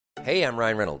Hey, I'm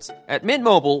Ryan Reynolds. At Mint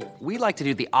Mobile, we like to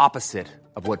do the opposite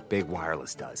of what Big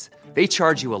Wireless does. They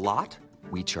charge you a lot,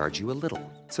 we charge you a little.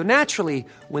 So naturally,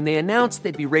 when they announced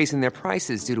they'd be raising their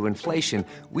prices due to inflation,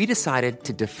 we decided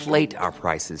to deflate our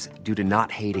prices due to not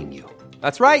hating you.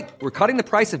 That's right. We're cutting the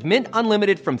price of Mint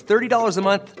Unlimited from $30 a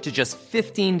month to just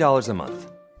 $15 a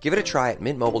month. Give it a try at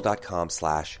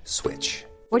mintmobile.com/switch.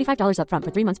 $45 up front for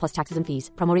 3 months plus taxes and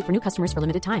fees. Promo rate for new customers for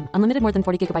limited time. Unlimited more than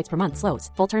 40 gigabytes per month. Slows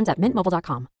full terms at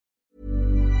mintmobile.com.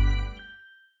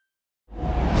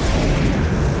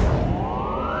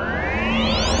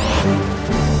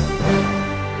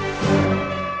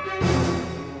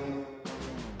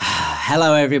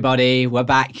 Hello everybody, we're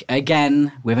back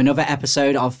again with another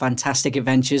episode of Fantastic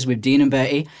Adventures with Dean and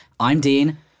Bertie. I'm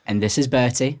Dean, and this is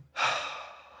Bertie.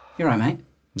 You're right, mate?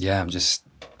 Yeah, I'm just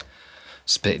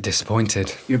a bit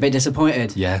disappointed. You're a bit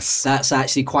disappointed? Yes. That's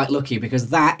actually quite lucky, because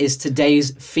that is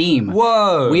today's theme.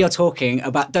 Whoa! We are talking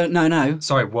about... No.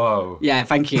 Sorry, whoa. Yeah,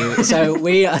 thank you. So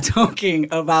we are talking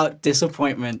about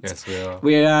disappointment. Yes,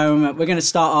 we are. We're going to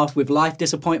start off with life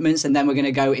disappointments, and then we're going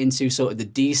to go into sort of the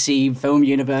DC film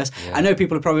universe. Yeah. I know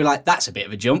people are probably like, that's a bit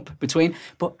of a jump between,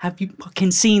 but have you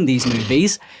fucking seen these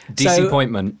movies?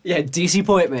 DC-pointment. Yeah,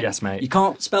 DC-pointment. Yes, mate. You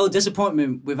can't spell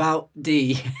disappointment without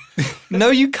D. No,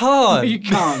 you can't. You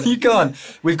can't. You can't.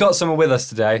 We've got someone with us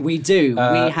today. We do.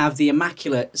 We have the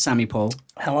immaculate Sammy Paul.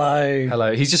 Hello.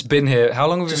 Hello. He's just been here. How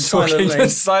long have we been talking? Silently.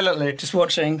 Just silently. Just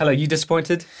watching. Hello, you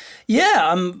disappointed?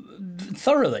 Yeah,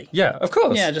 thoroughly. Yeah, of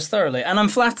course. Yeah, just thoroughly. And I'm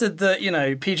flattered that,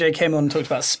 PJ came on and talked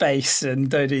about space and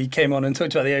Dodie came on and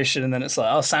talked about the ocean, and then it's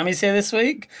like, oh, Sammy's here this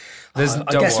week?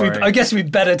 I guess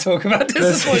we'd better talk about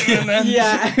disappointment then.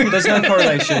 Yeah. There's no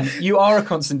correlation. You are a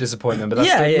constant disappointment, but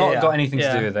that's not got anything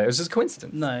to do with it. It was just a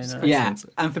coincidence. No. Yeah,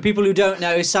 and for people who don't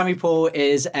know, Sammy Paul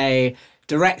is a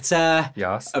director,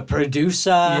 yes, a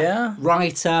producer,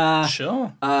 writer,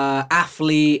 sure,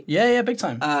 athlete, yeah, big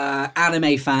time,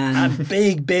 anime fan, and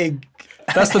big.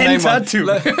 That's the name. Tattoo.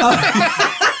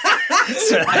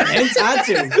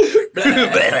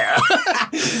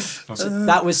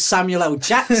 That was Samuel L.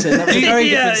 Jackson. That was a very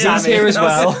different Sammy. He's here as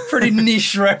well. Pretty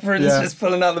niche reference, just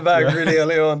pulling out the bag really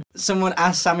early on. Someone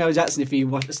asked Samuel L. Jackson if he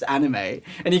watched the anime,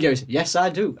 and he goes, "Yes, I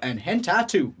do," and hentai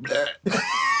too.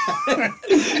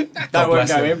 That won't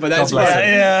go in, but that's fine.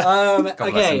 Yeah.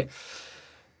 Okay.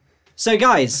 So,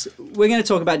 guys, we're going to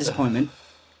talk about disappointment,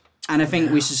 and I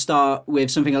think we should start with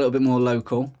something a little bit more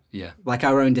local. Yeah. Like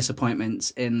our own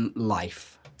disappointments in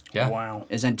life. Yeah. Wow.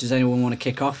 Does anyone want to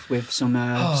kick off with some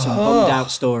bummed out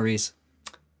stories?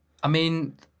 I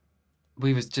mean,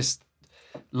 we was just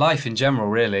life in general,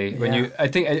 really. When I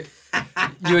think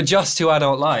you adjust to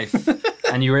adult life,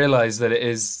 and you realise that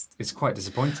it's quite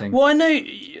disappointing. Well,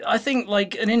 I think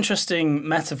like an interesting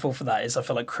metaphor for that is I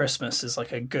feel like Christmas is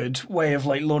like a good way of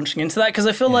like launching into that, because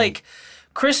I feel like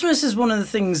Christmas is one of the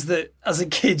things that as a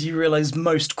kid you realise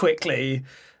most quickly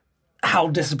how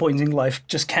disappointing life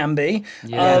just can be.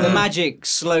 Yeah, the magic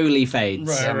slowly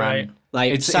fades. Right.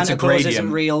 Like Santa Claus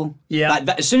isn't real. Yeah.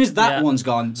 As soon as that one's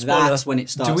gone, that's when it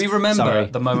starts. Do we remember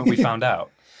the moment we found out?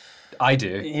 I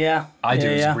do. Yeah. I do.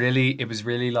 It was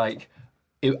really like,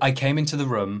 I came into the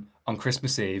room on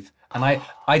Christmas Eve and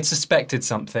I'd suspected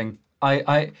something.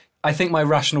 I think my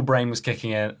rational brain was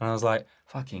kicking in and I was like,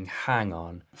 fucking hang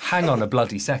on a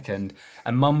bloody second.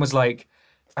 And Mum was like,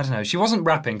 I don't know, she wasn't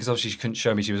rapping because obviously she couldn't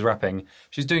show me she was rapping.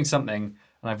 She was doing something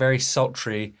and I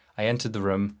entered the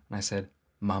room and I said,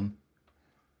 Mum.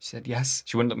 She said, yes.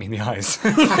 She wouldn't look me in the eyes.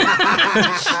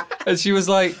 And she was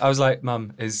like, I was like,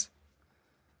 Mum, is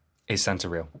Santa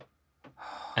real?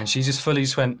 And she just fully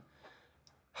just went,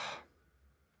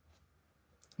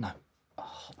 no.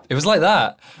 It was like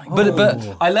that.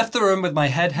 But I left the room with my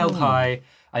head held high.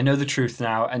 I know the truth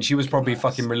now, and she was probably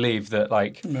fucking relieved that,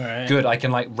 like, good, I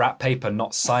can, like, wrap paper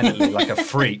not silently like a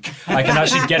freak. I can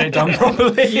actually get it done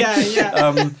properly. Yeah.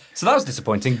 So that was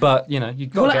disappointing, but, you know, you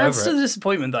got to get over it. Well, it adds to the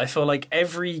disappointment that I feel like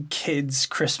every kid's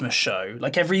Christmas show,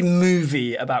 like every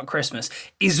movie about Christmas,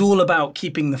 is all about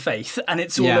keeping the faith, and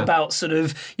it's all about sort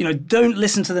of, you know, don't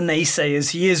listen to the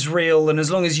naysayers, he is real, and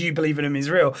as long as you believe in him, he's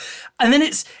real. And then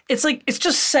it's like, it's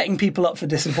just setting people up for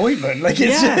disappointment. Like,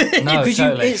 it's no,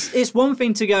 totally. It's one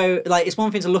thing to go, like, it's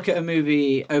one thing to look at a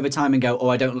movie over time and go, oh,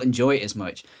 I don't enjoy it as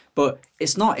much. But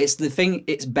it's not. It's the thing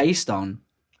it's based on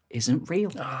isn't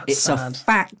real. Oh, it's sad. a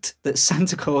fact that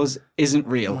Santa Claus isn't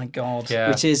real. Oh, my God. Yeah.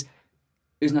 Which is,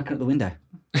 who's knocking at the window?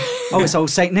 Oh, it's old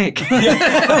Saint Nick.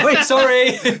 Wait,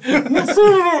 sorry.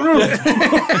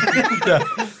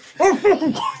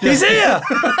 He's here!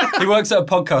 He works at a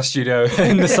podcast studio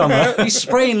in the summer. He's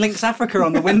spraying Lynx Africa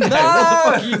on the window. What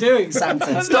the fuck are you doing,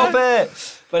 Santa? Stop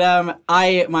it. But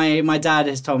my dad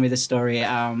has told me this story.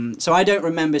 So I don't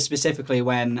remember specifically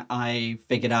when I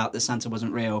figured out that Santa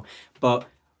wasn't real, but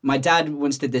my dad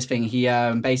once did this thing. He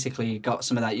basically got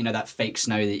some of that, that fake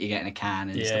snow that you get in a can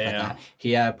and stuff like that.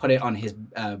 He put it on his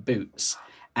boots.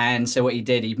 And so what he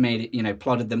did, he made it,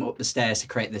 plodded them up the stairs to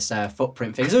create this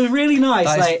footprint thing. So it was really nice.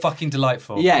 That is fucking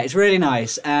delightful. Yeah, it's really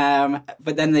nice.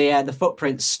 But then the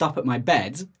footprints stop at my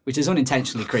bed, which is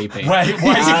unintentionally creepy. Wait, why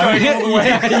is it going all the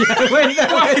way?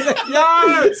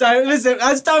 No! So listen,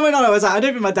 as time went on, I was like, I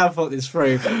don't think my dad thought this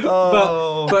through.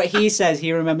 But he says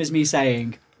he remembers me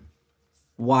saying,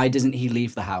 why doesn't he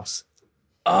leave the house?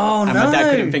 Oh, and no. my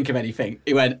dad couldn't think of anything.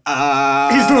 He went, He's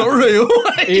not real.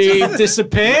 He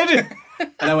disappeared.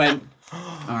 And I went, all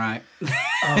right.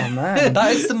 Oh, man.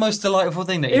 That is the most delightful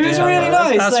thing that you It did. was really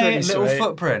nice. That's like, really Little sweet.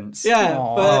 footprints. Yeah,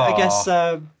 Aww. but I guess...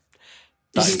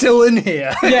 He's still in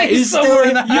here. Yeah, he's somewhere still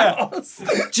in the in- yeah. house.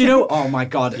 do you know... Oh, my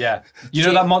God. Yeah. You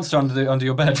know that monster under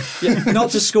your bed? Yeah,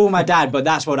 not to school my dad, but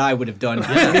that's what I would have done.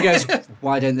 He goes,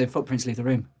 why don't the footprints leave the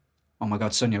room? Oh, my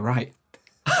God, son, you're right.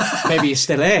 Maybe he's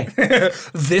still here.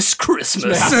 This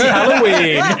Christmas. Happy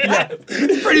Halloween.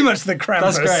 It's pretty much the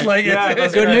Krampus. That's great. Like, Yeah, it's-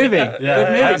 that's Good great. movie. Yeah, Good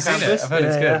movie. I've seen it. Krampus. I've heard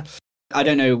it's Yeah, good. I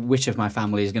don't know which of my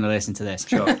family is going to listen to this.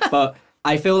 Sure. But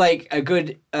I feel like a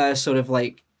good sort of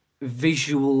like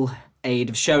visual aid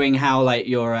of showing how like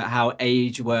how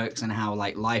age works and how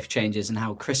like life changes and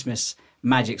how Christmas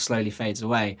magic slowly fades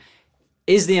away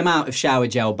is the amount of shower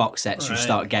gel box sets you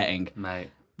start getting. Mate.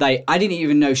 Like, I didn't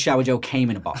even know shower gel came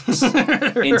in a box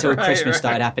until Christmas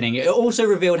started happening. It also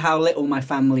revealed how little my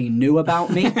family knew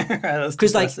about me.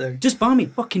 Because, like, just buy me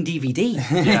fucking DVD.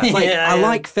 Like, I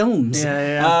like films.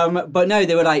 But no,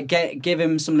 they were like, give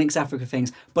him some Links Africa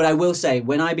things. But I will say,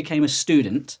 when I became a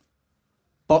student,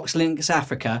 Box Links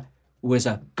Africa was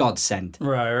a godsend.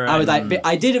 Right. I was like,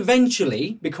 I did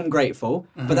eventually become grateful,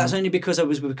 but that's only because I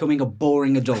was becoming a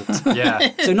boring adult. Yeah.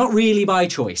 So not really by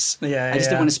choice. I just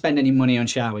didn't yeah. want to spend any money on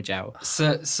shower gel.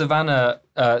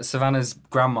 Savannah's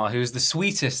grandma, who's the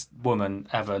sweetest woman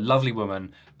ever, lovely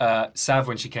woman, Sav,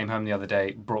 when she came home the other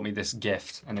day, brought me this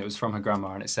gift, and it was from her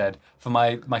grandma, and it said, for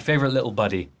my favourite little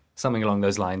buddy, something along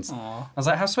those lines. Aww. I was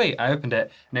like, how sweet. I opened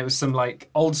it, and it was some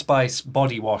like Old Spice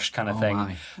body wash kind of thing.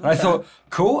 My. And I thought,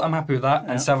 cool, I'm happy with that.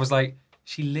 And Sav was like,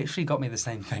 she literally got me the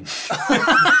same thing.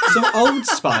 Some Old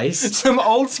Spice. Some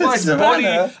Old Spice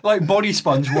body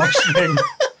sponge wash thing.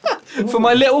 For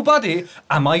my little buddy.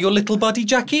 Am I your little buddy,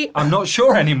 Jackie? I'm not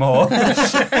sure anymore.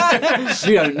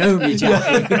 You don't know me,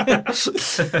 Jackie.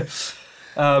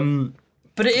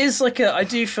 But it is like I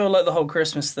do feel like the whole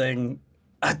Christmas thing,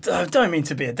 I don't mean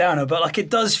to be a downer, but like it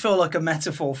does feel like a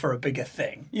metaphor for a bigger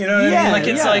thing. You know what I mean? Like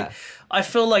it's like, I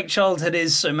feel like childhood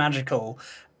is so magical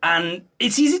and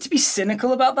it's easy to be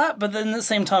cynical about that, but then at the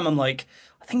same time I'm like,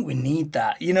 I think we need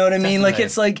that. You know what I mean?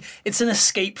 Definitely. Like it's an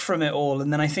escape from it all.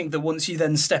 And then I think that once you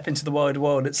then step into the wide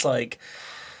world, it's like,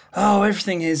 oh,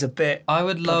 everything is a bit I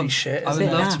would love shit. I would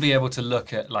it? love Yeah. to be able to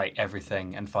look at like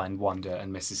everything and find wonder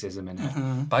and mysticism in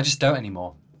it. But I just don't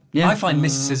anymore. Yeah. I find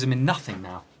mysticism in nothing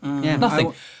now. Yeah,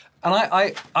 Nothing. And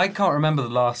I can't remember the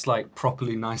last like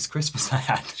properly nice Christmas I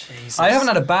had. I haven't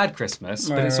had a bad Christmas,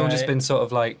 but it's all just been sort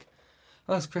of like,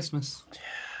 oh, it's Christmas.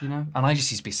 You know? And I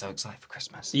just used to be so excited for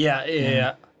Christmas. Yeah. Do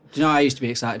you know what I used to be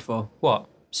excited for? What?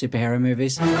 Superhero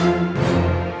movies.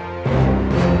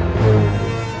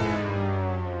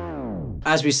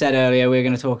 As we said earlier, we're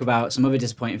going to talk about some other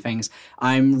disappointing things.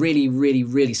 I'm really, really,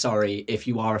 really sorry if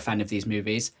you are a fan of these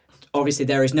movies. Obviously,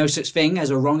 there is no such thing as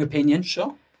a wrong opinion.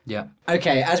 Sure. Yeah.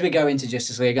 Okay, as we go into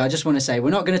Justice League, I just want to say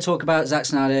we're not going to talk about Zack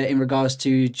Snyder in regards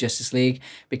to Justice League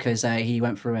because he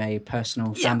went through a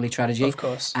personal family tragedy. of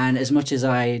course. And as much as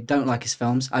I don't like his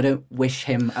films, I don't wish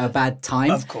him a bad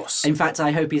time. Of course. In fact,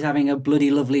 I hope he's having a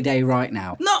bloody lovely day right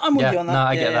now. No, I'm with Yeah, you on that. no,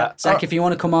 I Yeah, get yeah. that. Zach, if you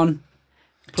want to come on,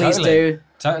 please Totally. do.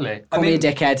 Totally. Call me a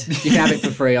dickhead. You can have it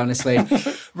for free, honestly.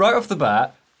 Right off the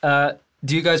bat,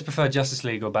 do you guys prefer Justice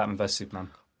League or Batman vs Superman?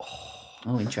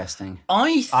 Oh, interesting.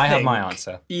 I have my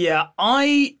answer. Yeah,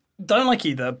 I don't like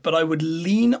either, but I would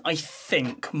lean, I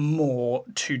think, more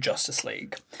to Justice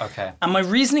League. Okay. And my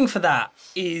reasoning for that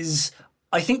is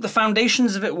I think the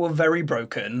foundations of it were very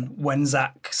broken when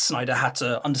Zack Snyder had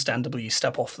to understandably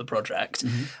step off the project.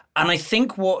 And I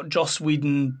think what Joss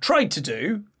Whedon tried to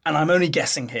do, and I'm only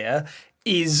guessing here,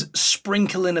 is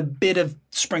sprinkle in a bit of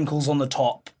sprinkles on the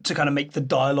top to kind of make the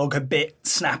dialogue a bit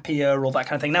snappier or that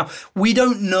kind of thing. Now, we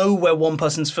don't know where one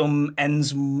person's film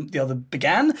ends and the other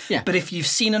began, but if you've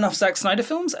seen enough Zack Snyder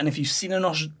films and if you've seen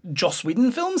enough Joss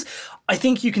Whedon films, I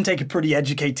think you can take a pretty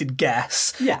educated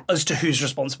guess as to who's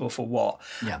responsible for what.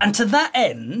 And to that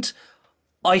end,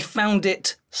 I found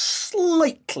it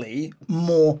slightly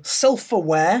more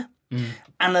self-aware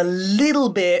and a little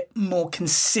bit more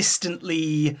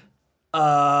consistently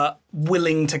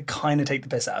willing to kind of take the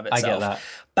piss out of itself. I get that.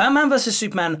 Batman vs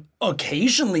Superman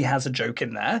occasionally has a joke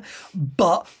in there,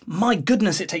 but my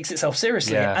goodness, it takes itself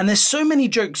seriously. Yeah. And there's so many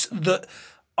jokes that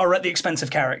are at the expense of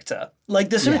character. Like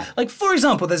there's so many, like for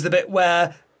example, there's the bit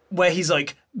where he's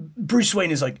like, Bruce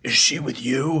Wayne is like, is she with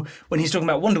you? When he's talking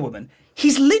about Wonder Woman.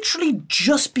 He's literally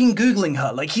just been Googling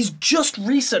her. Like, he's just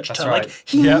researched her. right. Like,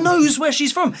 he knows where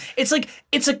she's from. It's like,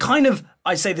 it's a kind of,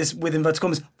 I say this with inverted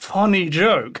commas, funny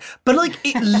joke. But, like,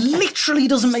 it literally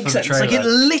doesn't make sense. Like, it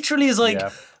literally is like,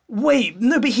 wait,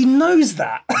 no, but he knows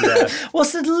that. Yeah.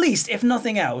 What's at least, if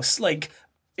nothing else, like,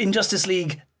 in Justice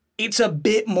League, it's a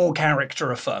bit more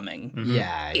character affirming.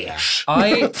 Yeah.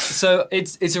 So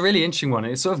it's a really interesting one.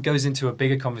 It sort of goes into a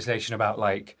bigger conversation about,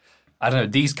 like, I don't know,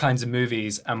 these kinds of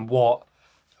movies and what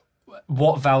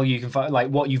value you can find, like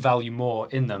what you value more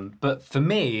in them. But for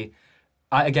me,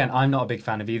 I'm not a big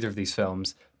fan of either of these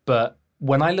films. But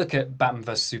when I look at Batman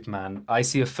vs Superman, I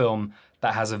see a film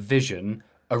that has a vision,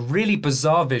 a really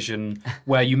bizarre vision,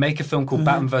 where you make a film called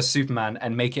Batman vs Superman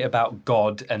and make it about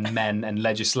God and men and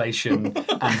legislation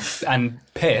and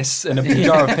piss and a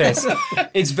jar of piss.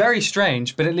 It's very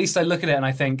strange, but at least I look at it and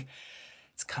I think,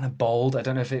 it's kind of bold. I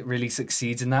don't know if it really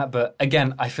succeeds in that, but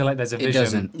again, I feel like there's a vision. It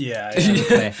doesn't.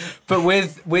 Yeah. But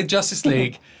with Justice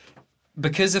League,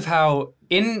 because of how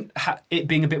it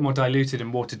being a bit more diluted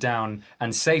and watered down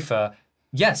and safer,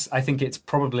 yes, I think it's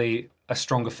probably a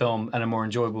stronger film and a more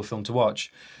enjoyable film to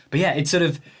watch. But yeah, it's sort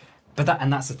of,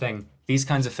 that's the thing. These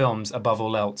kinds of films, above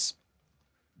all else,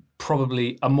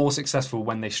 probably are more successful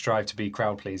when they strive to be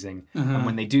crowd pleasing, and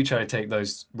when they do try to take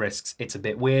those risks, it's a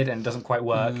bit weird and doesn't quite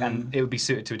work, and it would be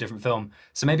suited to a different film.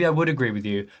 So maybe I would agree with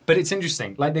you, but it's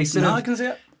interesting. Like they sort of, I can see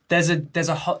it. There's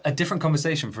a different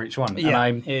conversation for each one. Yeah,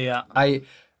 and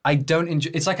I don't enjoy.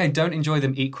 It's like I don't enjoy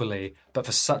them equally, but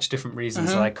for such different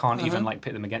reasons that I can't even like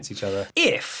pit them against each other.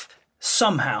 If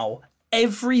somehow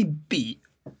every beat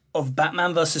of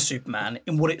Batman vs Superman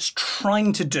in what it's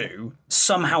trying to do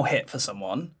somehow hit for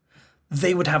someone,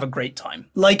 they would have a great time.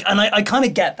 Like, and I kind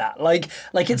of get that. Like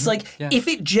it's like, if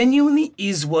it genuinely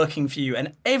is working for you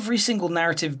and every single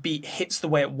narrative beat hits the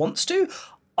way it wants to,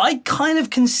 I kind of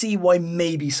can see why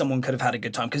maybe someone could have had a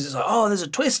good time, because it's like, oh, there's a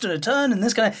twist and a turn and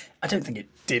this kind of... I don't think it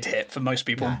did hit for most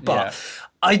people, but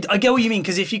I get what you mean,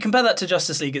 because if you compare that to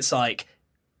Justice League, it's like...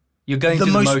 You're going the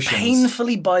through most motions.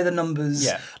 painfully by the numbers.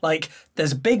 Yeah. Like,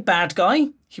 there's a big bad guy.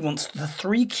 He wants the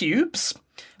 3 cubes.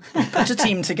 We put a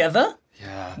team together.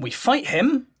 Yeah. We fight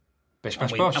him. Bish, bash,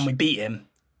 And bosh. we beat him.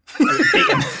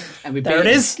 And we There it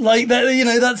is. Like that, you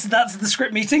know, that's the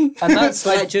script meeting. And that's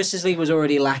Like Justice League was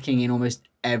already lacking in almost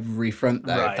every front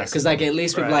though, Right. because like at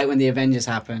least with like when the Avengers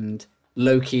happened,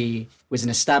 Loki was an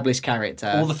established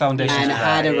character, all the foundations and are there.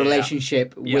 had a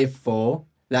relationship with Thor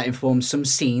that informed some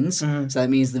scenes. So that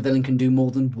means the villain can do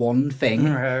more than one thing.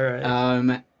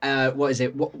 Right. What is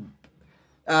it?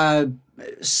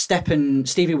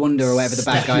 Stevie Wonder or whatever the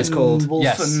bad guy's called.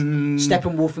 Yes.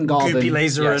 Steppenwolf and Garvin. Goopy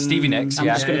Laser Yeah, and Stevie Nicks. I'm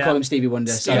just going to call him Stevie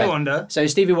Wonder. Stevie Wonder. So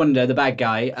Stevie Wonder, the bad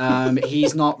guy,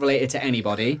 he's not related to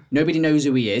anybody. Nobody knows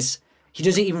who he is. He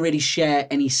doesn't even really share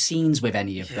any scenes with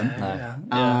any of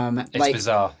them. It's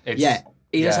bizarre. It's,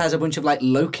 he just has a bunch of like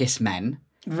locust men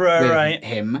Right.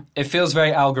 him. It feels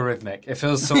very algorithmic. It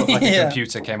feels sort of like a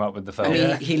computer came up with the film. I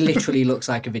mean, he literally looks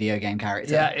like a video game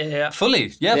character. Yeah.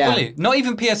 Fully. Not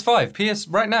even PS5. PS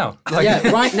right now. Like, Yeah,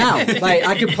 right now. Like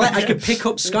I could pick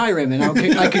up Skyrim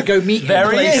and I could go meet him.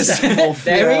 There he is.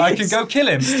 There he I is. can go kill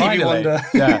him. Finally. Wonder.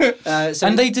 Yeah. So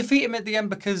And they defeat him at the end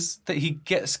because that he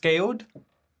gets scaled.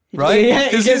 Right? Yeah, he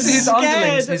Because gets his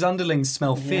scared. underlings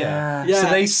smell fear. Yeah. So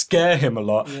they scare him a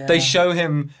lot. They show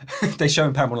him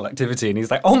paranormal activity and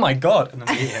he's like, oh my God, and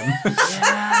then they eat him.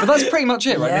 But that's pretty much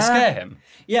it, right? They scare him.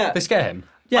 yeah. They scare him.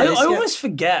 Yeah, I almost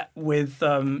forget with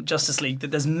Justice League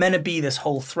that there's meant to be this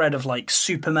whole thread of like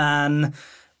Superman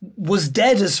was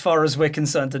dead as far as we're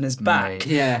concerned and is back.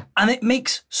 Yeah. And it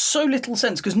makes so little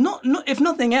sense because not if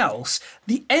nothing else,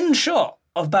 the end shot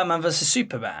of Batman vs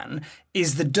Superman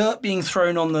is the dirt being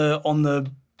thrown on the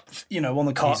He's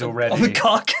already- on the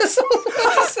carcass.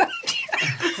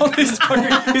 On his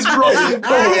rotten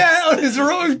On his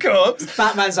rotten corpse.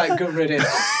 Batman's like gut ridden.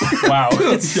 Wow.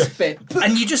 Spit.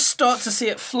 And you just start to see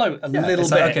it float a little it's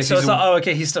bit. like, okay, so he's it's like, oh,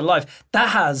 okay, he's still alive. That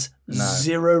has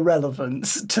zero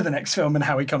relevance to the next film and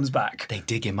how he comes back. They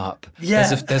dig him up.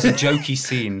 Yeah. There's a jokey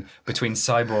scene between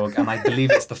Cyborg and I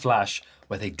believe it's the Flash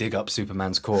where they dig up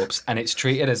Superman's corpse and it's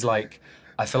treated as like,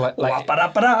 I feel like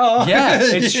Wah-ba-da-ba-da. yeah,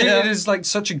 it's treated as like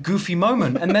such a goofy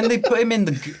moment, and then they put him in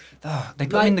they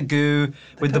put him in the goo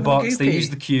with the box. They use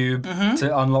the cube Mm-hmm.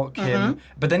 to unlock him,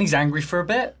 but then he's angry for a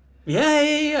bit.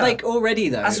 Yeah. Like already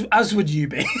though, As would you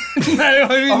be. No, I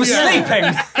mean, I was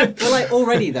sleeping. well, like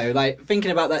already though, like thinking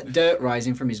about that dirt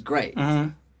rising from his grave.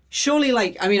 Surely,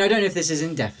 like, I mean, I don't know if this is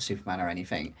in Death of Superman or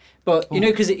anything, but you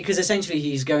know, because essentially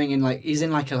he's going in he's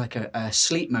in like a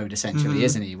sleep mode essentially,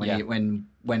 isn't he? When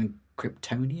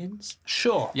Kryptonians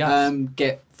Sure.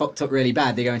 get fucked up really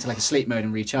bad, they go into like a sleep mode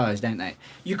and recharge, don't they?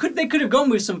 They could have gone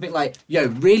with something like,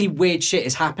 really weird shit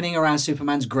is happening around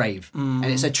Superman's grave, and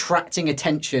it's attracting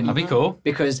attention. That'd be cool.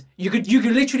 Because you could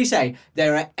literally say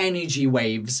there are energy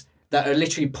waves that are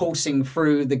literally pulsing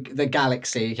through the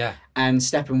galaxy. Yeah. And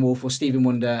Steppenwolf or Stephen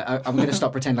Wonder, I'm going to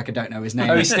stop pretending like I don't know his name.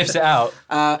 Oh, he sniffs it out.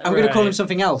 I'm going to call him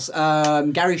something else.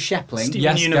 Gary Shepling.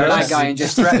 Steven Universe. Bad guy in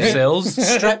Justice League.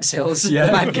 Strepsils,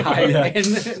 the bad guy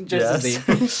in Justice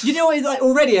League. You know what, like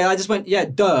already I just went,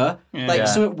 duh.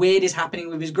 Something weird is happening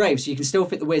with his grave, so you can still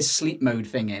fit the weird sleep mode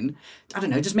thing in. I don't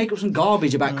know, just make up some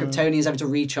garbage about Kryptonians having to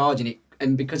recharge in it.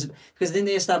 And because then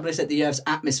they established that the Earth's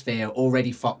atmosphere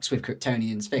already fucks with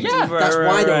Kryptonians' things. Yeah, That's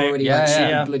why they're already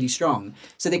Yeah. bloody strong.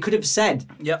 So they could have said,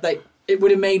 Yep. like, it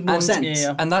would have made more sense.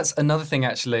 Yeah. And that's another thing,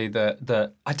 actually,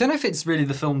 that I don't know if it's really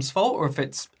the film's fault or if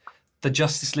it's the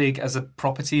Justice League as a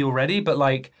property already, but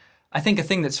like, I think a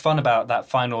thing that's fun about that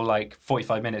final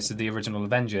 45 minutes of the original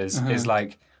Avengers is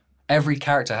like every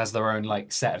character has their own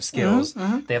set of skills.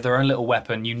 They have their own little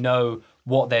weapon. You know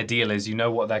what their deal is. You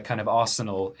know what their kind of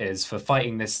arsenal is for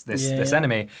fighting this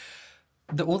enemy.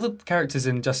 All the characters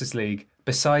in Justice League,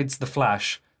 besides the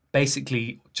Flash,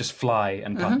 basically just fly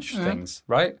and punch things,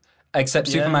 right? Except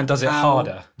Superman does it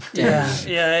harder. Yeah.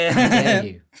 How dare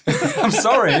you? I'm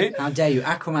sorry. How dare you?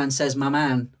 Aquaman says, my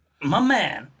man. My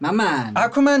man. My man.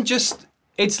 Aquaman just...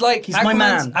 It's like He's my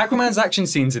man. Aquaman's action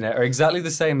scenes in it are exactly the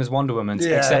same as Wonder Woman's,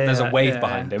 except there's a wave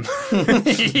behind him.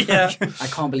 Yeah. I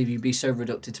can't believe you'd be so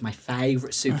reductive to my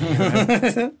favourite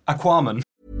superhero. Aquaman.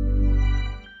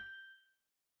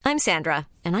 I'm Sandra,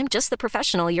 and I'm just the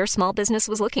professional your small business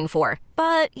was looking for.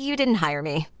 But you didn't hire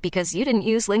me because you didn't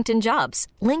use LinkedIn Jobs.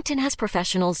 LinkedIn has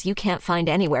professionals you can't find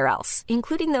anywhere else,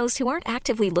 including those who aren't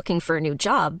actively looking for a new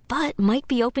job, but might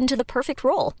be open to the perfect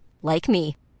role, like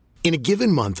me. In a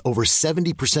given month, over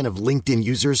 70% of LinkedIn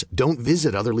users don't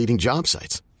visit other leading job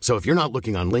sites. So if you're not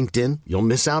looking on LinkedIn, you'll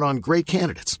miss out on great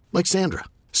candidates like Sandra.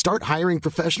 Start hiring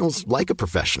professionals like a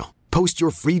professional. Post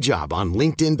your free job on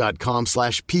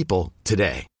linkedin.com/people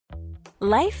today.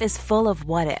 Life is full of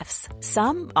what-ifs.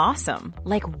 Some awesome,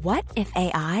 like what if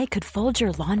AI could fold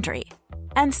your laundry?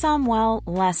 And some, well,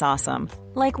 less awesome,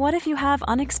 like what if you have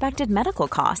unexpected medical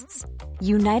costs?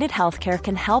 United Healthcare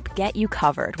can help get you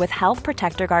covered with Health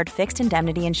Protector Guard fixed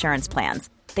indemnity insurance plans.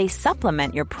 They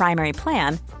supplement your primary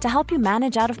plan to help you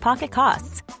manage out-of-pocket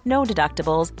costs. No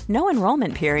deductibles, no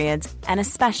enrollment periods, and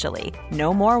especially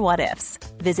no more what-ifs.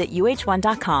 Visit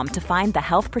uh1.com to find the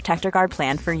Health Protector Guard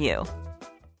plan for you.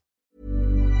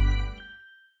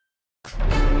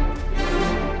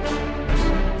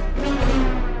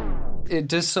 It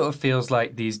just sort of feels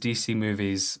like these DC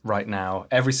movies right now,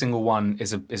 every single one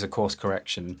is a course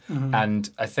correction. And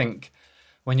I think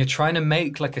when you're trying to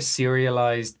make like a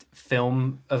serialized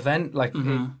film event,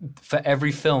 for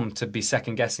every film to be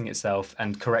second guessing itself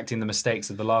and correcting the mistakes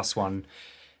of the last one,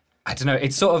 I don't know.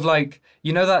 It's sort of like,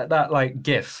 you know, that like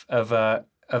GIF of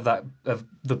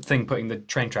the thing putting the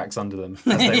train tracks under them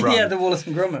as they run. Yeah, the Wallace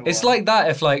and Gromit one. It's like that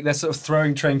if they're sort of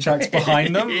throwing train tracks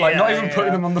behind them, not even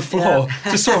putting them on the floor,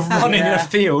 just sort of running in a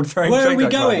field throwing Where are train we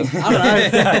tracks going? around them.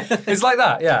 I don't know. It's like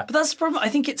that, yeah. But that's the problem. I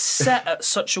think it's set at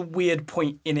such a weird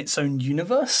point in its own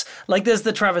universe. Like, there's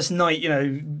the Travis Knight,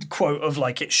 quote of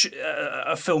like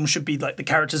a film should be like the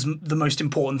character's the most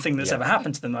important thing that's ever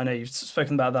happened to them. I know you've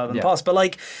spoken about that in the past, but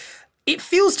like, it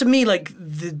feels to me like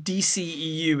the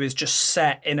DCEU is just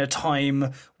set in a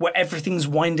time where everything's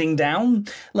winding down.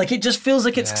 Like, it just feels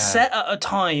like it's set at a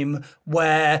time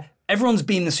where everyone's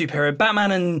been the superhero.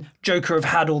 Batman and Joker have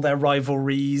had all their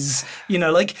rivalries,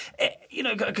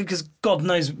 because God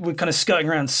knows we're kind of skirting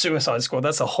around Suicide Squad.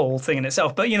 That's a whole thing in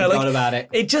itself. But, Forgot about it.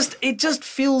 It just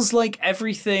feels like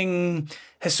everything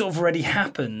has sort of already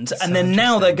happened. And then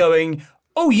now they're going,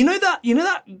 oh, you know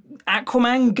that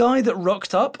Aquaman guy that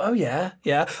rocked up? Oh, yeah.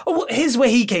 Oh, well, here's where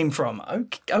he came from.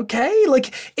 Okay.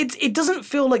 Like, it doesn't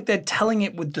feel like they're telling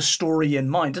it with the story in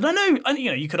mind. And I know,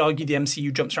 you could argue the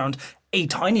MCU jumps around a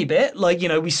tiny bit. Like, you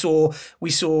know, we saw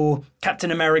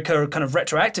Captain America kind of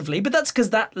retroactively, but that's because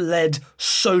that led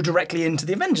so directly into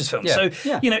the Avengers film. Yeah.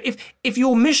 So, you know, if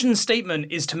your mission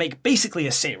statement is to make basically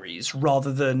a series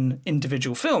rather than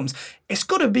individual films, it's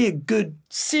got to be a good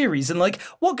series. And like,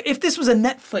 what if this was a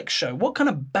Netflix show? What kind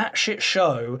of batshit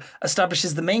show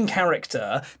establishes the main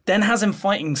character, then has him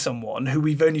fighting someone who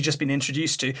we've only just been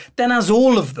introduced to, then has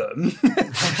all of them,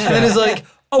 and then is like,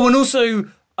 oh, and also,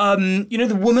 you know,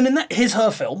 the woman in that,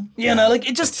 her film. You know, like,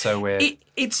 it just... It's so weird.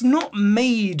 It's not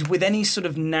made with any sort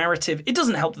of narrative. It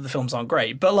doesn't help that the films aren't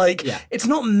great, but, like, it's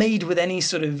not made with any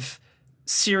sort of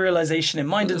serialization in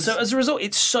mind. And so, as a result,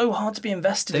 it's so hard to be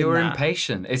invested in They were that.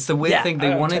 impatient. It's the weird thing.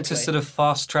 They wanted to totally. sort of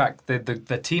fast-track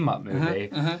the team-up movie.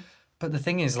 But the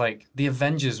thing is, like, the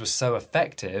Avengers was so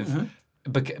effective...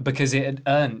 Because it had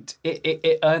earned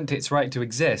its right to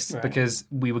exist because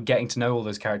we were getting to know all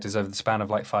those characters over the span of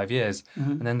like 5 years,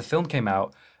 and then the film came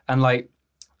out, and like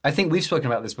I think we've spoken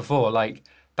about this before, like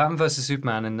Batman vs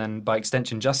Superman, and then by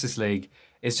extension Justice League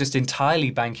is just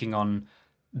entirely banking on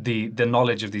the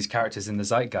knowledge of these characters in the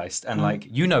zeitgeist, and like,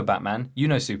 you know, Batman, you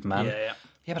know, Superman,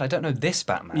 yeah, but I don't know this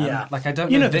Batman, like I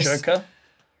don't know this the Joker.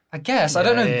 I guess I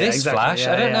don't know this exactly. Flash,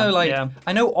 I don't know, like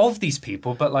I know of these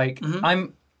people, but like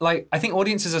I'm. Like, I think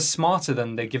audiences are smarter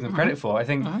than they give them credit for. I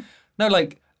think, no,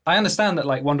 like, I understand that,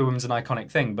 like, Wonder Woman's an iconic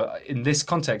thing, but in this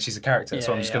context, she's a character,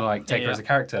 so I'm just going to, like, take her as a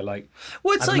character. Like,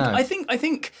 well, it's like, I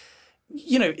think,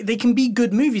 you know, they can be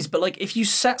good movies, but, like, if you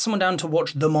sat someone down to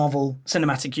watch the Marvel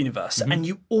Cinematic Universe and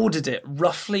you ordered it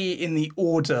roughly in the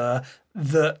order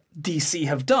that DC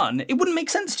have done, it wouldn't make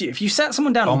sense to you. If you sat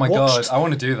someone down and watched... Oh my God, I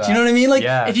want to do that. Do you know what I mean? Like,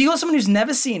 if you got someone who's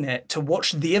never seen it to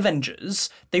watch The Avengers,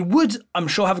 they would, I'm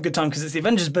sure, have a good time because it's The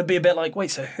Avengers, but be a bit like,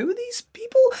 wait, so who are these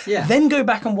people? Yeah. Then go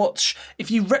back and watch, if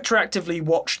you retroactively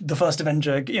watch the first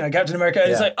Avenger, you know, Captain America,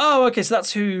 it's like, oh, okay, so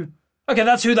that's who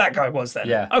that guy was then.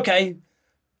 Yeah. Okay.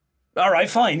 All right,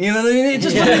 fine. You know what I mean? It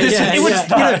just, it would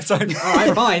just, all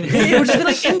right, fine. it would just be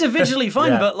like individually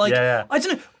fine, but like, yeah. I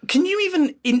don't know. Can you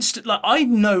even like, I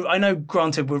know,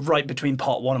 granted, we're right between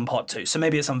part 1 and part 2, so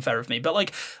maybe it's unfair of me, but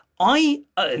like, I,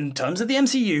 in terms of the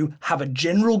MCU, have a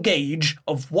general gauge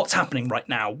of what's happening right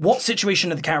now. What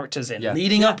situation are the characters in?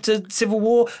 Leading up to Civil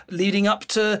War, leading up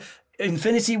to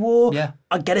Infinity War. Yeah.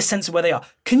 I get a sense of where they are.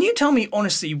 Can you tell me,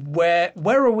 honestly, where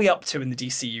are we up to in the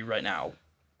DCU right now?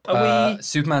 Are we...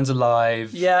 Superman's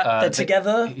alive. Yeah, they're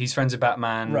together. He's friends with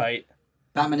Batman. Right.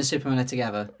 Batman and Superman are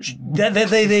together.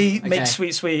 They make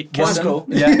sweet That's kissing. cool.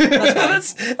 Yeah.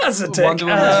 That's a tick.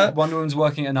 Wonder Woman's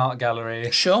working at an art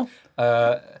gallery. Sure.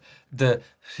 The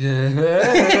And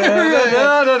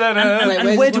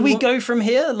where do we go from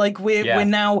here? Like we're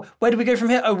now. Where do we go from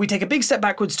here? Oh, we take a big step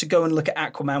backwards to go and look at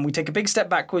Aquaman. We take a big step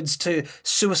backwards to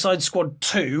Suicide Squad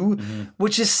 2,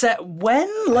 which is set when?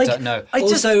 Like, I don't know.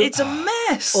 It's a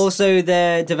mess. Also,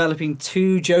 they're developing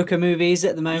 2 Joker movies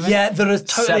at the moment. Yeah, that are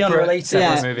totally unrelated.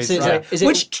 Separate movies. So is it,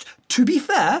 Which, to be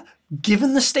fair,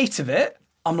 given the state of it,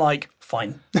 I'm like,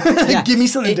 fine. Give me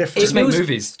something different. Just make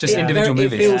movies, just individual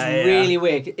movies. It feels really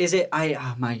weird. Is it?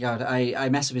 Oh my God, I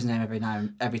mess up his name every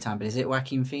time. But is it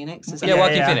Joaquin Phoenix? Is that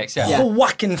Joaquin Phoenix. Yeah.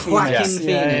 Joaquin Phoenix. Cracking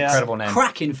Phoenix. Incredible name.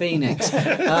 Cracking Phoenix.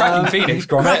 Cracking Phoenix.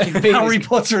 Cracking Phoenix. Harry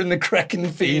Potter and the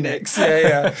Kraken Phoenix.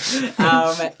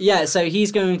 Yeah. So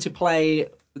he's going to play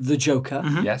the Joker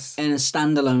Yes. in a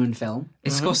standalone film.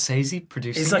 Is Scorsese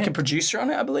producing He's like it? a producer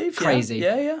on it, I believe. Crazy.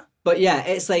 Yeah. But yeah,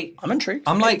 it's like I'm intrigued.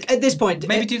 I'm like, at this point,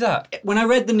 maybe do that. When I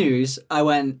read the news, I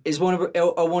went, "Is Warner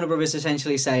Brothers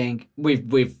essentially saying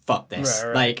we've fucked this?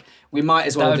 Right. Like we might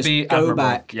as well That would just be go admirable.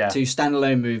 back Yeah. to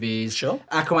standalone movies? Sure.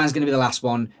 Aquaman's going to be the last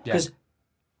one Yeah. because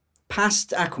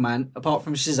past Aquaman, apart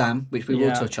from Shazam, which we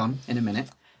will touch on in a minute,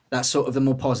 that's sort of the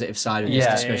more positive side of this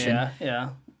discussion. Yeah.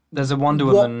 There's a Wonder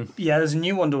Woman Yeah, there's a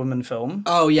new Wonder Woman film.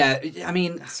 Oh yeah, I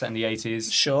mean, set in the 80s.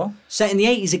 Sure. set in the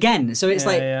 80s again, so it's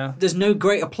there's no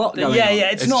greater plot going on.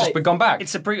 It's not. Just gone back.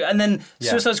 It's and then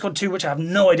Suicide Squad 2, which I have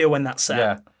no idea when that's set.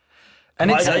 Yeah.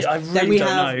 And it's I really Then we don't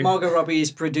have know. Margot Robbie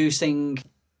is producing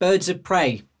Birds of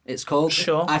Prey. It's called.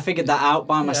 Sure. I figured that out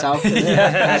by myself. It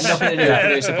had nothing to do with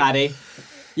producer Paddy.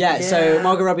 Yeah, so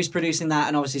Margot Robbie's producing that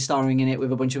and obviously starring in it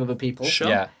with a bunch of other people. Sure.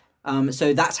 yeah.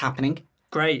 So that's happening.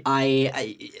 Great.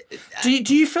 I Do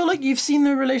you feel like you've seen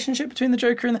the relationship between the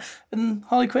Joker and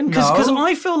Harley Quinn? Because No.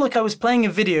 I feel like I was playing a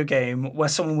video game where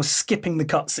someone was skipping the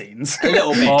cutscenes. a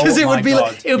little bit. Because it Oh would my be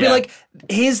God, like yeah.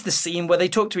 here's the scene where they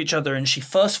talk to each other and she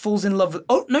first falls in love with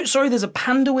there's a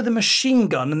panda with a machine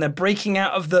gun and they're breaking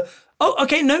out of the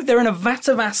they're in a vat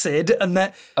of acid and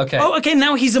they're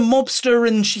now he's a mobster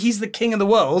and he's the king of the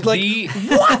world. Like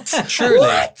what?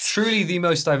 Truly the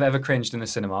most I've ever cringed in a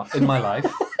cinema in my life.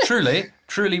 truly,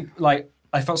 like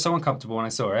I felt so uncomfortable when I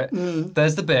saw it.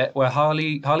 There's the bit where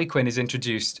Harley Quinn is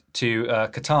introduced to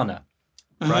Katana,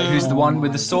 right? Who's the one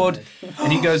with the sword?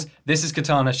 And he goes, "This is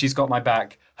Katana. She's got my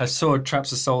back. Her sword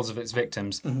traps the souls of its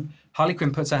victims." Harley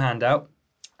Quinn puts her hand out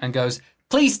and goes,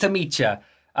 "Pleased to meet you.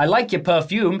 I like your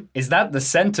perfume. Is that the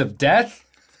scent of death?"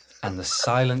 And the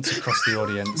silence across the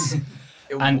audience.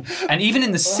 And even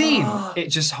in the scene, it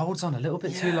just holds on a little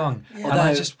bit too long. And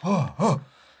I just,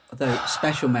 Although,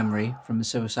 special memory from the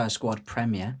Suicide Squad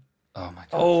premiere. Oh my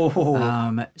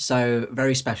God. So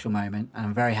very special moment, and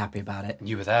I'm very happy about it.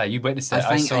 You were there. You witnessed it.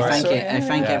 I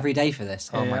thank every day for this.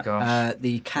 Oh my gosh.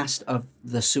 The cast of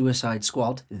the Suicide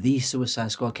Squad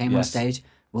came on stage.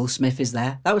 Will Smith is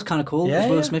there. That was kind of cool. Yeah,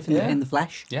 Will Smith in the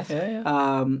flesh.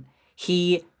 Yeah.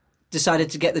 He decided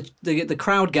to get the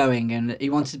crowd going, and he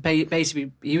wanted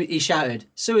basically he shouted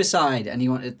 "suicide," and he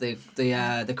wanted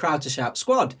the crowd to shout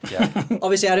 "squad." Yeah.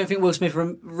 Obviously, I don't think Will Smith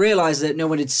realised that no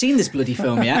one had seen this bloody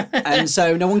film yet, and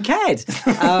so no one cared.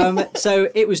 So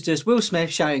it was just Will Smith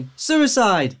shouting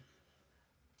 "suicide,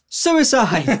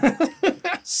 suicide,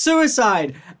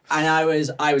 suicide," and I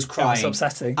was crying. That was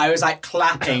upsetting. I was like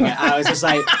clapping. I was just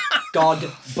like, God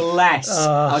bless.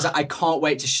 I was like, I can't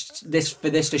wait to for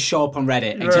this to show up on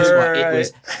Reddit. And guess what?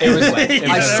 It was.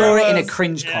 I saw it in a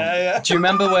cringe comp. Do you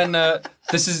remember when?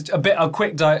 This is a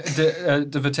quick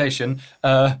divotation.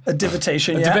 A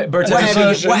divotation,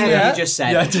 Whatever you just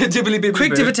said. Yeah,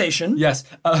 quick divotation. Yes.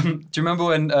 Do you remember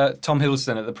when Tom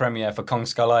Hiddleston at the premiere for Kong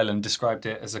Skull Island described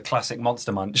it as a classic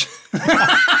Monster Munch?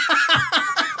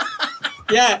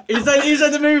 Yeah, he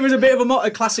said the movie was a bit of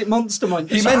a classic Monster Munch.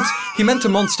 He meant a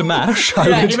Monster Mash.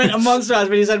 He meant a Monster Mash,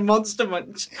 but he said Monster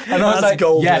Munch. And I was like,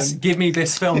 golden. Yes, give me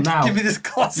this film now. Give me this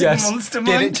classic Monster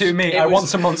Munch. Give it to me. I want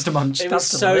some Monster Munch. It was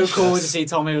so cool to see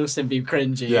Tom Hiddleston be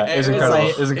cringy. Yeah, it was incredible.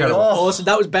 It was incredible. Awesome.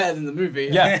 That was better than the movie.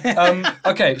 Yeah.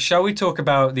 Okay, shall we talk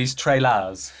about these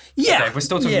trailers? Yeah. Okay, if we're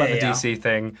still talking about the DC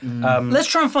thing. Let's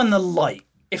try and find the light,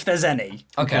 if there's any.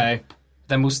 Okay.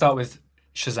 Then we'll start with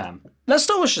Shazam. Let's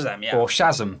start with Shazam, yeah. Or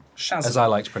Shazam, as I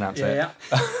like to pronounce it. Yeah.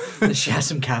 The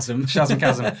Shazam Chasm. Shazam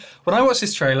Chasm. When I watched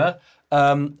this trailer,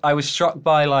 I was struck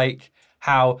by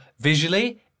how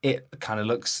visually it kind of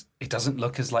looks. It doesn't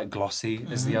look as glossy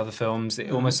as the other films.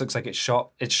 It almost looks like it's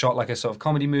shot like a sort of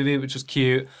comedy movie, which was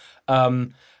cute.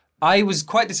 I was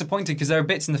quite disappointed because there are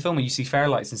bits in the film where you see fairy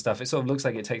lights and stuff. It sort of looks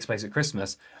like it takes place at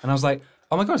Christmas, and I was like,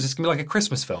 "Oh my god, is this gonna be like a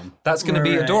Christmas film? That's gonna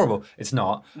be adorable." It's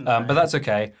not, but that's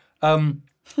okay.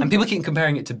 And people keep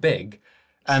comparing it to Big.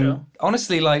 And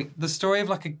honestly, the story of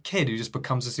a kid who just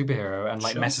becomes a superhero and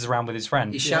messes around with his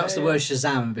friend. He shouts the word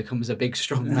Shazam and becomes a big,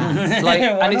 strong man.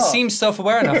 And it seems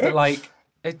self-aware enough that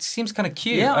it seems kind of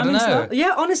cute. Yeah, I don't know.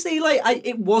 Yeah, honestly,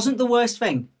 it wasn't the worst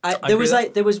thing. There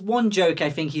was one joke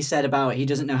I think he said about he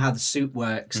doesn't know how the suit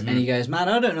works, and he goes, "Man,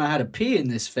 I don't know how to pee in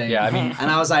this thing." Yeah, I mean, and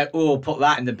I was like, "Oh, put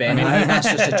that in the bin." I think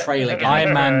that's just a trailer gag.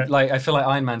 Iron Man, I feel like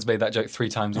Iron Man's made that joke 3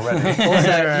 times already.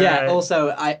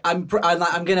 Also, I'm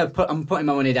putting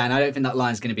my money down. I don't think that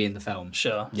line's going to be in the film.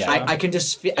 Sure. Yeah. I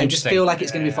just feel like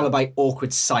it's going to be followed by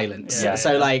awkward silence. Yeah.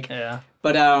 So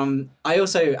But I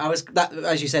was that,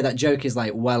 as you say, that joke is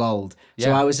well old.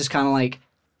 So I was just kind of like,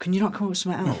 can you not come up with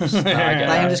something else?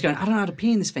 I'm just going, I don't know how to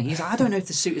pee in this thing. He's like, I don't know if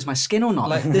the suit is my skin or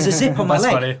not. There's a zip on my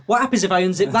leg. Funny. What happens if I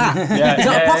unzip that? Is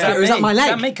that a pocket or is that my leg?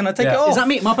 Is that me? Can I take it off? Is that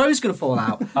me? My bone's going to fall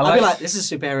out. I'll be like, this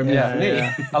is a superhero movie for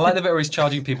me. I like the bit where he's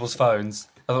charging people's phones.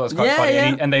 I thought it was quite funny.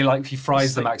 Yeah. And they he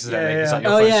fries them accidentally. Yeah. It's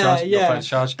like, your phone's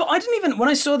charged. But I didn't even, when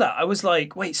I saw that, I was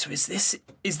like, wait, so is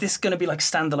this going to be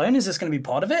standalone? Is this going to be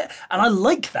part of it? And I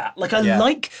like that. I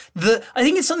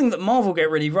think it's something that Marvel get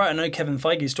really right. I know Kevin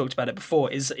Feige's talked about it before.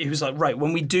 He was like, right,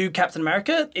 when we do Captain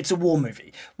America, it's a war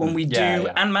movie. When we do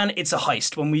Ant-Man, it's a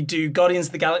heist. When we do Guardians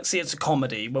of the Galaxy, it's a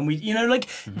comedy. When we,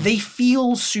 they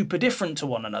feel super different to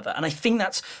one another. And I think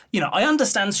that's, I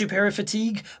understand superhero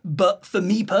fatigue, but for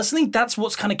me personally, that's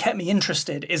what's kind of kept me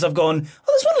interested. Is I've gone,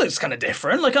 oh, this one looks kind of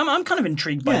different. I'm kind of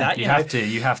intrigued by that. You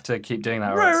have to keep doing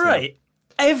that. Right.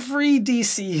 Every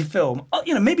DC film,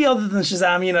 maybe other than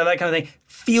Shazam, that kind of thing,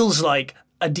 feels like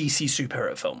a DC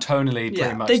superhero film. Tonally,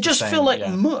 pretty much. They just the same, feel like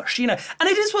mush, And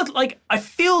it is what, I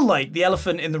feel like the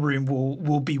elephant in the room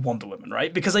will be Wonder Woman,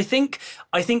 right? Because I think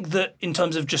that in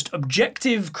terms of just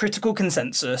objective critical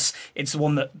consensus, it's the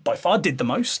one that by far did the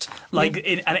most.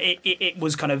 It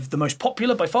was kind of the most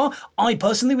popular by far. I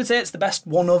personally would say it's the best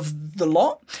one of the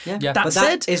lot. Yeah. That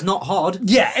said, is not hard.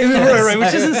 Yeah, right,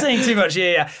 which isn't saying too much.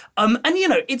 Yeah.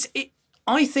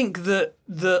 I think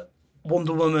that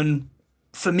Wonder Woman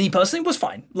for me personally, was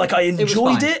fine. Like, I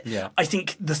enjoyed it. Yeah. I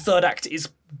think the third act is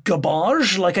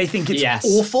garbage. Like, I think it's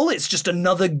awful. It's just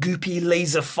another goopy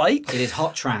laser fight. It is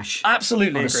hot trash.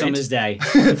 Absolutely on a agreed. summer's day.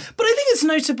 But I think it's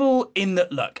notable in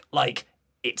that, look, like,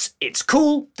 it's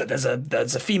cool that there's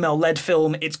a female-led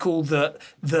film. It's cool that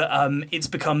it's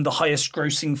become the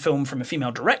highest-grossing film from a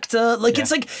female director. Like,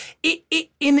 it's like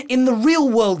in the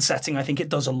real-world setting, I think it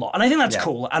does a lot, and I think that's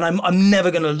cool. And I'm never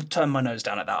going to turn my nose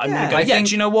down at that. I'm going to go,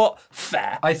 do you know what?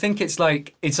 Fair. I think it's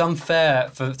like it's unfair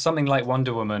for something like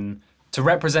Wonder Woman to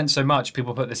represent so much.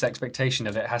 People put this expectation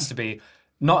of it has to be.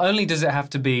 Not only does it have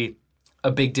to be a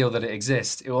big deal that it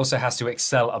exists, it also has to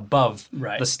excel above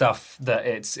the stuff that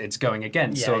it's going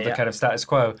against, or the kind of status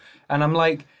quo. And I'm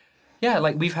like,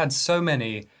 like we've had so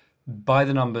many by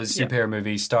the numbers superhero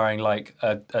movies starring like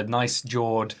a nice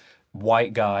jawed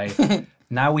white guy.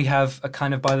 Now we have a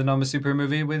kind of by the numbers superhero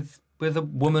movie with a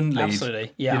woman lead.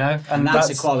 Absolutely, yeah. You know, And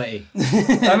that's equality.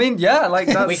 I mean, like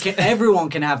that's everyone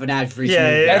can have an average movie.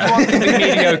 Everyone can be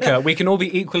mediocre. We can all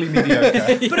be equally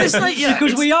mediocre. But it's like,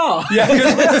 because we are.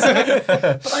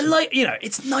 But I like,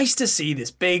 it's nice to see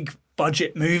this big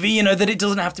budget movie, that it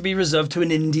doesn't have to be reserved to an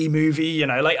indie movie,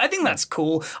 like, I think that's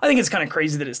cool. I think it's kind of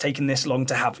crazy that it's taken this long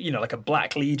to have, like a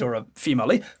black lead or a female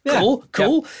lead. Cool.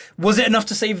 Yeah. Was it enough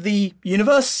to save the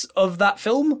universe of that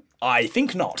film? I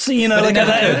think not. I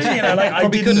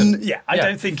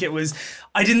don't think it was.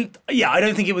 I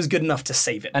don't think it was good enough to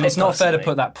save it. And it's not fair to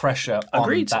put that pressure on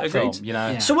that film.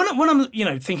 So when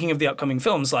I'm thinking of the upcoming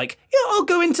films, like I'll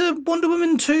go into Wonder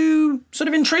Woman 2 sort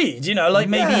of intrigued.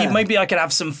 Maybe I could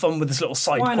have some fun with this little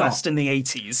side quest in the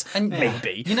 80s. And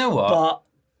maybe you know what?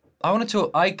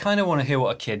 But I kind of want to hear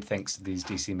what a kid thinks of these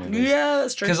DC movies. Yeah,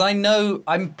 that's true. Because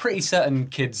I'm pretty certain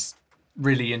kids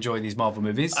really enjoy these Marvel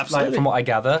movies. Absolutely. Like, from what I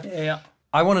gather. Yeah.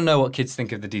 I want to know what kids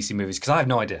think of the DC movies because I have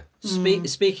no idea.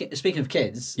 Speaking of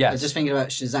kids, I was just thinking about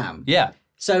Shazam. Yeah.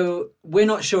 So we're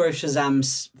not sure if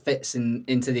Shazam fits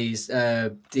into these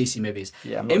DC movies.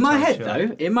 Yeah, in my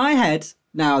head,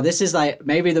 now this is like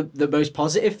maybe the most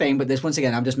positive thing, but this once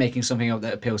again, I'm just making something up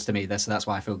that appeals to me. So that's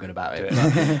why I feel good about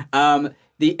it. But,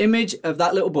 the image of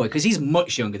that little boy, because he's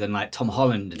much younger than like Tom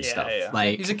Holland and stuff. Yeah.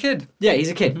 Like he's a kid. Yeah, he's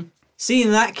a kid. Mm-hmm.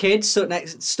 Seeing that kid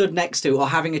stood next to or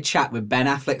having a chat with Ben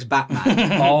Affleck's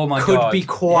Batman oh my could God. be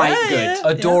quite good.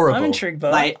 Adorable. I'm intrigued by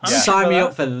that. Like, sign me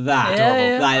up for that.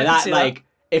 Adorable.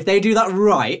 If they do that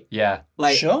right. Yeah.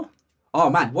 Like, sure. Oh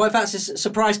man, what if that's a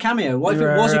surprise cameo? What if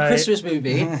it was a Christmas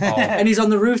movie and he's on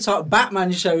the rooftop,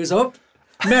 Batman shows up?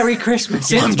 Merry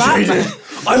Christmas, it's Batman.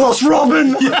 I lost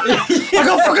Robin. I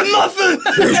got fucking nothing.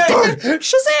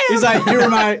 Shazam! He's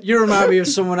like, you remind me of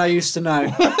someone I used to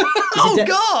know.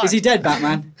 God! Is he dead,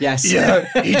 Batman? Yes. Yeah,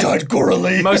 he died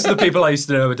gorily. Most of the people I used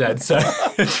to know are dead, so...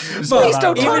 Please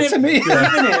don't talk to me.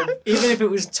 Even if it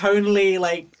was tonally,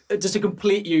 like, just a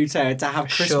complete U-turn to have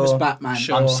Christmas Batman.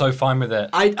 Sure. I'm so fine with it.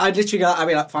 I'd literally go, I'd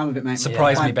be like, fine with it, mate.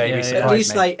 Surprise me, baby,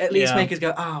 surprise me. At least make us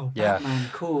go, oh, Batman,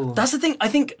 cool. That's the thing. I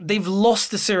think they've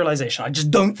lost the serialization. I just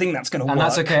don't think that's going to work. And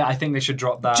that's okay. I think they should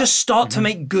drop that. Just start to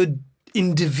make good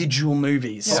individual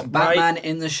movies. Yeah, Batman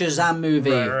in the Shazam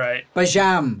movie. Right.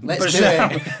 Bajam. Let's do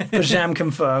it. Bajam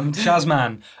confirmed.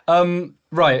 Shazman.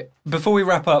 Right. Before we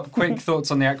wrap up, quick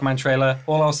thoughts on the Aquaman trailer.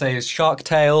 All I'll say is Shark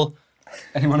Tale.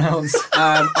 Anyone else?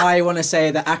 I want to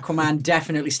say that Aquaman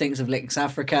definitely stinks of Licks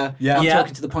Africa. Yeah. I'm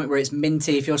talking to the point where it's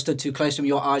minty. If you're stood too close to him,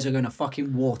 your eyes are going to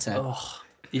fucking water. Oh.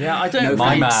 Yeah, I don't. No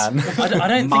my man. I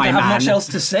don't think I have much else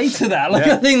to say to that. Like,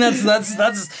 I think that's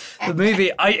the movie.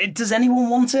 Does anyone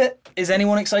want it? Is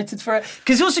anyone excited for it?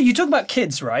 Because also, you talk about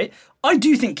kids, right? I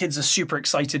do think kids are super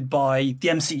excited by the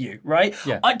MCU, right?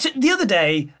 Yeah. The other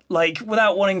day, like,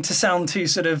 without wanting to sound too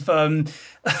sort of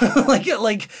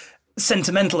like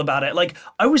sentimental about it, like,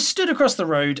 I was stood across the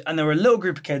road and there were a little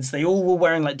group of kids. They all were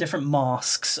wearing like different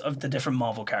masks of the different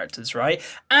Marvel characters, right?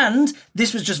 And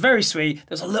this was just very sweet.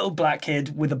 There's a little black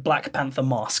kid with a Black Panther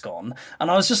mask on,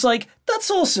 and I was just like, that's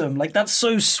awesome. Like, that's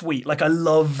so sweet. Like, I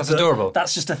love that's adorable.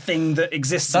 That's just a thing that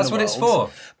exists. That's in the what world.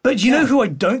 it's for. But you know who I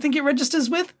don't think it registers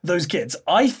with? Those kids.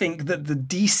 I think that the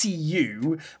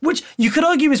DCU, which you could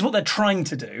argue is what they're trying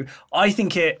to do, I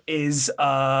think it is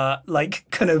like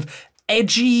kind of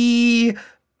edgy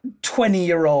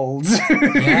 20-year-olds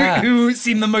who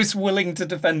seem the most willing to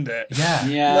defend it.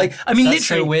 Yeah. Like, I mean, that's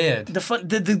literally, so weird.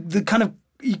 The kind of,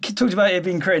 you talked about it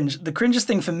being cringe. The cringest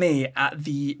thing for me at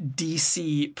the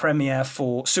DC premiere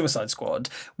for Suicide Squad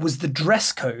was the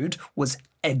dress code was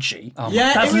edgy.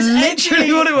 That's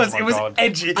literally what it was. It was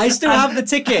edgy. I still have the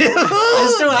ticket.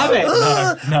 I still have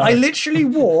it. No. I literally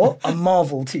wore a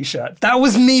Marvel t-shirt. That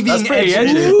was me being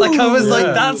edgy. Ooh, like, I was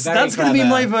like, that's going to be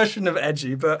my version of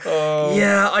edgy. But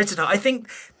yeah, I don't know. I think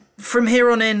from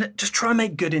here on in, just try and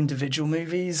make good individual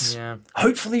movies. Yeah.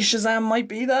 Hopefully Shazam might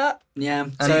be that. Yeah.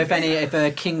 So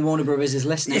if King Warner Brothers is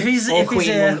listening, if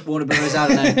Queen Warner Brothers, I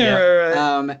don't know.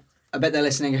 Yeah. I bet they're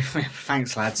listening.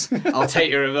 Thanks, lads. I'll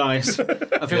take your advice. I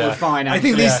think we're fine. I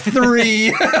think these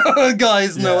three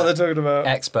guys know what they're talking about.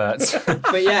 Experts.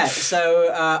 But yeah,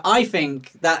 so I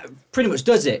think that pretty much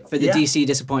does it for the DC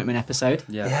Disappointment episode.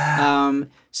 Yeah.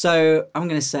 So I'm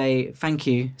going to say thank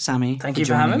you, Sammy. Thank you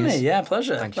for having me. Yeah,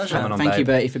 pleasure. Thank you for coming on, Thank you,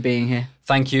 babe. Bertie, for being here.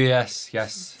 Thank you, yes.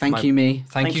 Thank you, me.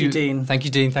 Thank you, Dean. Thank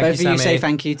you, Dean. Thank Both you, of you Sammy. say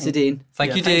thank you to Dean.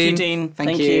 Thank you, Thank you, Dean. Dean.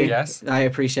 Thank you. Yes. I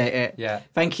appreciate it. Yeah.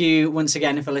 Thank you once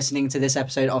again for listening to this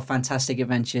episode of Fantastic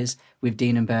Adventures with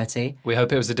Dean and Bertie. We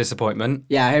hope it was a disappointment.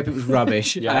 Yeah, I hope it was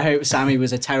rubbish. Yeah. I hope Sammy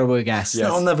was a terrible guest. Yes.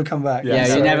 I'll never come back. Yeah,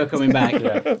 Sorry. you're never coming back.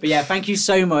 But yeah, thank you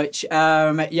so much.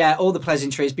 All the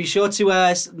pleasantries. Be sure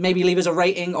to maybe leave us a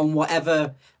rating on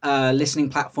whatever listening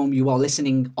platform you are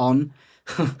listening on.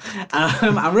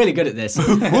 I'm really good at this.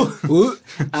 Thank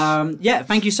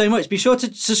you so much. Be sure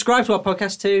to subscribe to our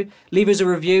podcast too. Leave us a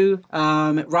review.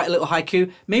 Write a little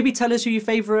haiku. Maybe tell us who your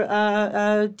favourite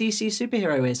DC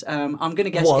superhero is. I'm going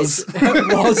to guess Was.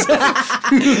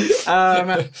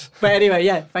 But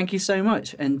anyway, thank you so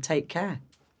much and take care.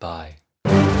 Bye.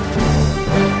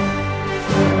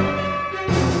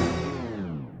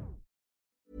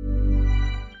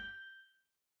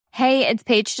 Hey, it's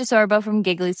Paige DeSorbo from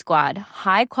Giggly Squad.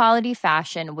 High quality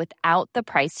fashion without the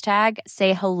price tag.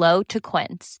 Say hello to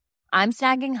Quince. I'm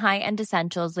snagging high-end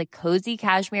essentials like cozy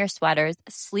cashmere sweaters,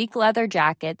 sleek leather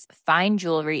jackets, fine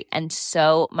jewelry, and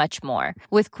so much more.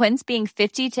 With Quince being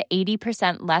 50 to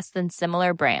 80% less than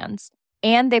similar brands.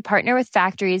 And they partner with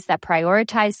factories that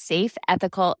prioritize safe,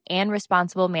 ethical, and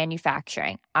responsible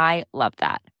manufacturing. I love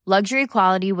that. Luxury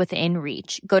quality within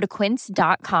reach. Go to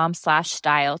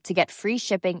quince.com/style to get free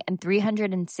shipping and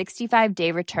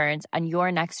 365-day returns on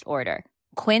your next order.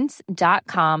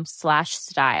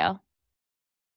 Quince.com/style.